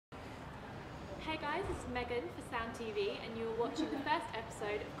guys, this is Megan for Sound TV and you're watching the first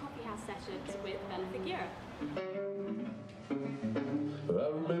episode of Coffee House Sessions with Bella Figura. I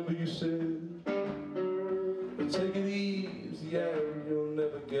remember you said, take it easy and you'll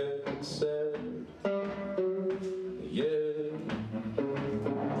never get sad. Yeah,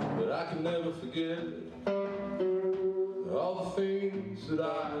 but I can never forget all the things that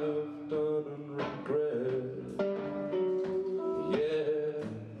I have done and regret. Yeah.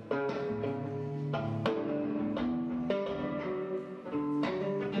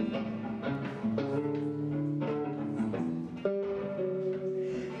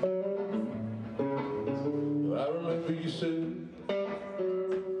 I remember you said,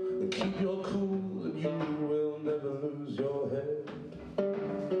 keep your cool and you will never lose your head.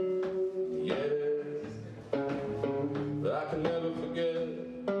 Yeah, but I can never forget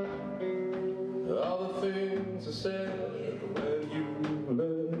all the things I said when you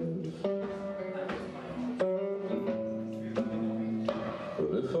left.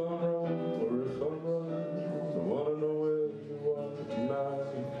 Well, if I'm wrong or if I'm right, I wanna know where you are tonight.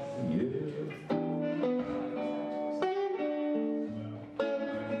 Yeah.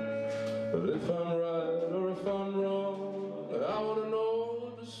 But if I'm right or if I'm wrong, I wanna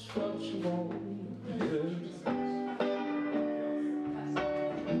know just what you want, yes.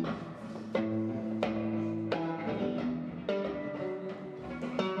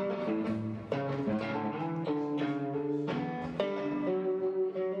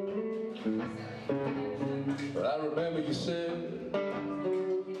 But I remember you said, I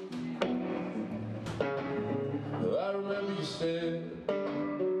remember you said,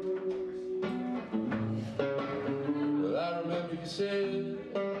 I remember you said,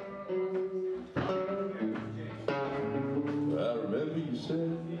 I remember you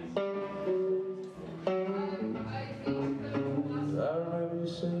said, I remember you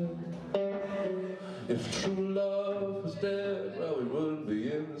said, if true love was dead, well, we wouldn't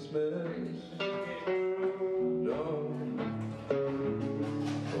be in this mess. No.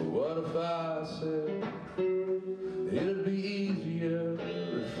 But what if I said it'd be easier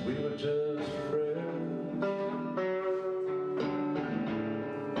if we were just friends?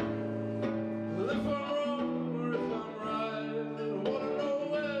 Well, if I'm wrong or if I'm right, I wanna know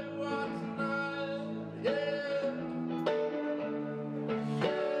where you are tonight. Yeah,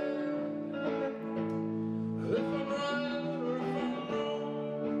 yeah. If I'm right or if I'm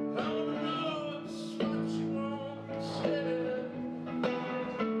wrong, I wanna know just what you want. Yeah.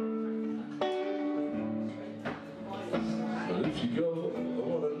 But if you go, I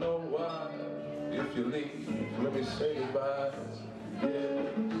wanna know why. If you leave, let me say goodbye. Yeah.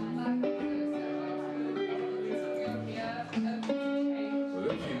 But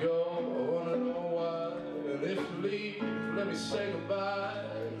if you go, I wanna know why. And if you leave, let me say goodbye.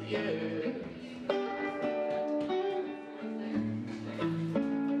 Yeah.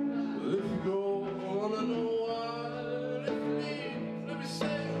 But if you go, I wanna know why. And if you leave, let me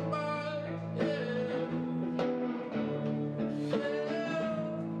say goodbye. Yeah.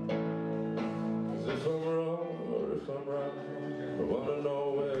 If I'm wrong or if I'm right, I wanna know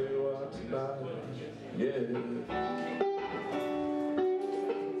where you are tonight. Yeah.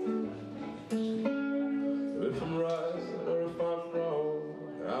 If I'm right or if I'm wrong,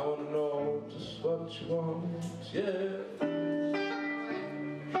 I wanna know just what you want. Yeah.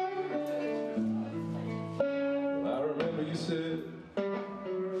 Well, I remember you said,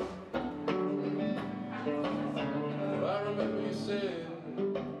 well, I remember you said,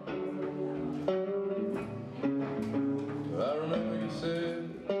 I remember you said,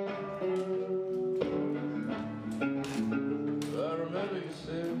 I remember you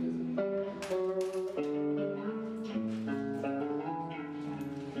said,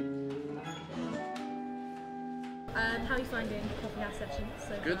 How are you finding Coffee House Sessions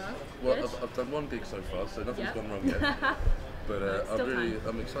so Good. far? Well, Good? I've done one gig so far, so nothing's Yeah. gone wrong yet. But Still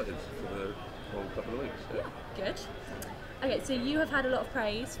I'm excited for the whole couple of weeks. Yeah. Good. Okay, so you have had a lot of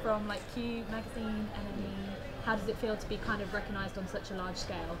praise from like Q magazine, NME. How does it feel to be kind of recognised on such a large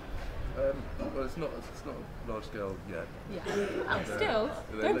scale? Well, it's not a large scale yet. Yeah. Oh, still,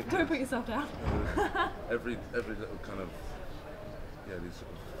 they look don't good. put yourself down. Every little kind of these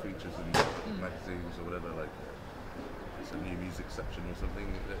sort of features in magazines or whatever, like it's a new music section or something.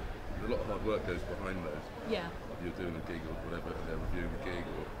 A lot of hard work goes behind those. Yeah. You're doing a gig or whatever, and they're reviewing the gig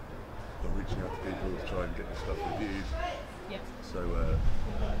or reaching out to people to try and get your stuff reviewed. Yeah. So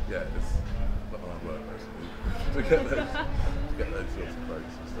yeah, it's a lot of hard work basically to get those sorts of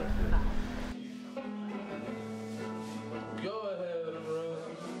quotes and stuff. Yeah. go ahead and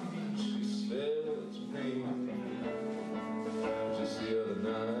run, she said to me just the other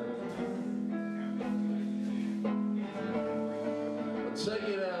night. take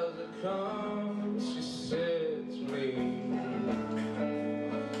it as it comes, she said to me,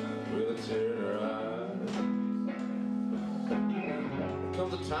 with a tear in her eye. There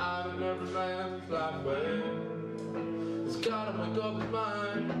comes a time in every man's life where he's gotta make up his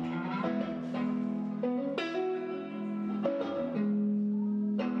mind.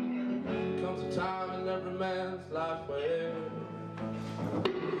 There comes a time in every man's life where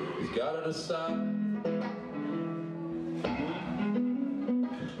he's gotta decide.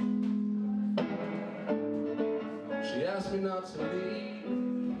 She asked me not to leave,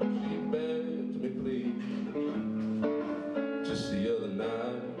 she begged me please, just the other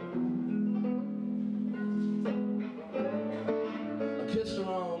night. I kissed her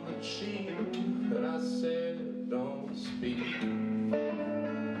on the cheek and I said, don't speak,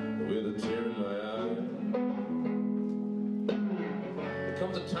 with a tear in my eye. There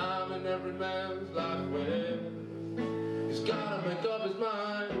comes a time in every man's life where he's gotta make up his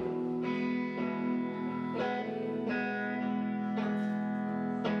mind.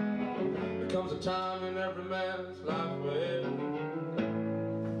 There comes a time in every man's life where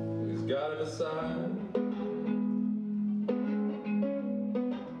he's gotta decide.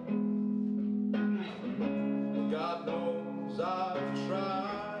 God knows I've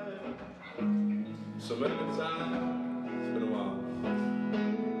tried so many times, it's been a while.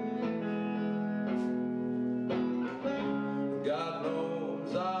 God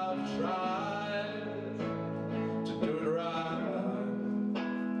knows I've tried to do it right.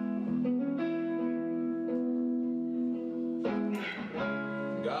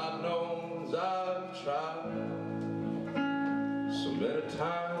 God knows I've tried so many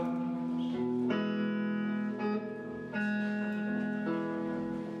times.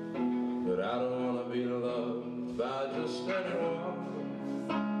 But I don't wanna be loved by just anyone.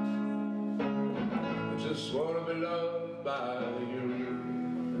 I just wanna be loved by you.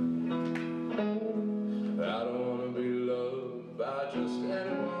 I don't wanna be loved by just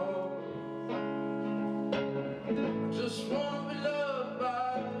anyone. I just wanna be loved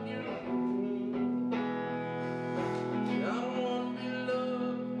by you. I don't wanna be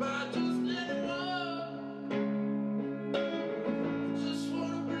loved by just anyone. I just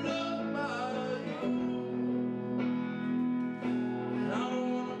wanna be loved by you. I don't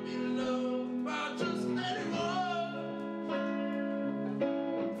wanna be loved by just anyone.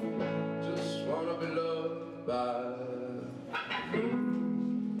 Just wanna be loved by you.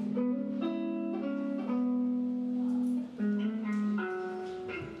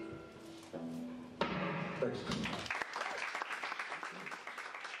 Thanks.